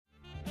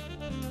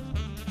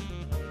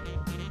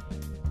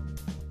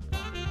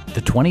The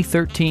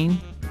 2013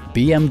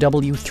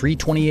 BMW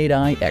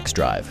 328i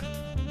xDrive.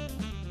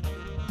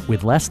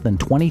 With less than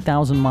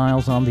 20,000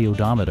 miles on the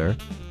odometer,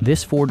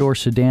 this four-door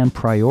sedan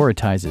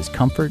prioritizes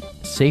comfort,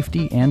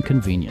 safety, and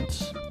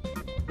convenience.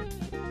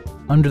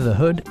 Under the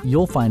hood,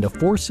 you'll find a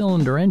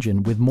four-cylinder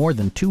engine with more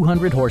than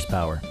 200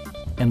 horsepower,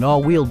 and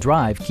all-wheel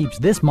drive keeps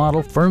this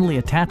model firmly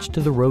attached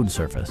to the road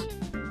surface.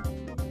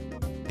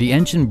 The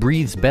engine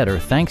breathes better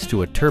thanks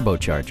to a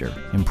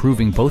turbocharger,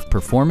 improving both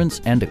performance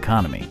and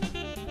economy.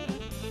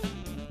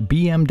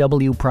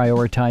 BMW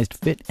prioritized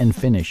fit and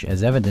finish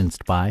as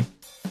evidenced by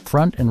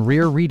front and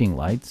rear reading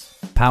lights,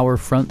 power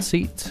front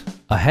seats,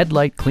 a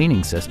headlight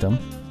cleaning system,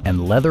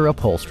 and leather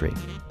upholstery.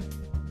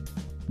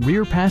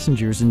 Rear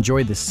passengers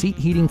enjoy the seat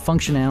heating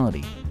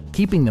functionality,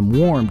 keeping them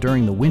warm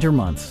during the winter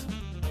months.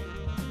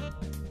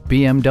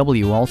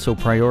 BMW also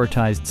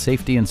prioritized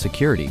safety and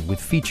security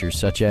with features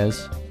such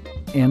as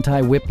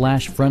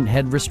anti-whiplash front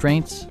head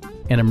restraints,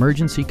 an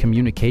emergency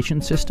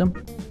communication system,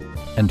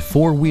 and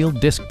four-wheel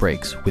disc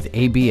brakes with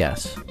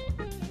ABS.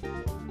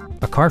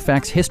 A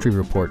Carfax history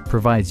report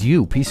provides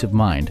you peace of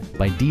mind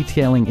by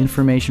detailing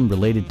information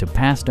related to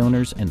past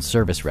owners and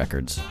service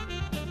records.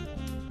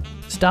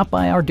 Stop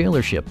by our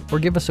dealership or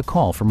give us a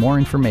call for more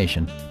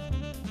information.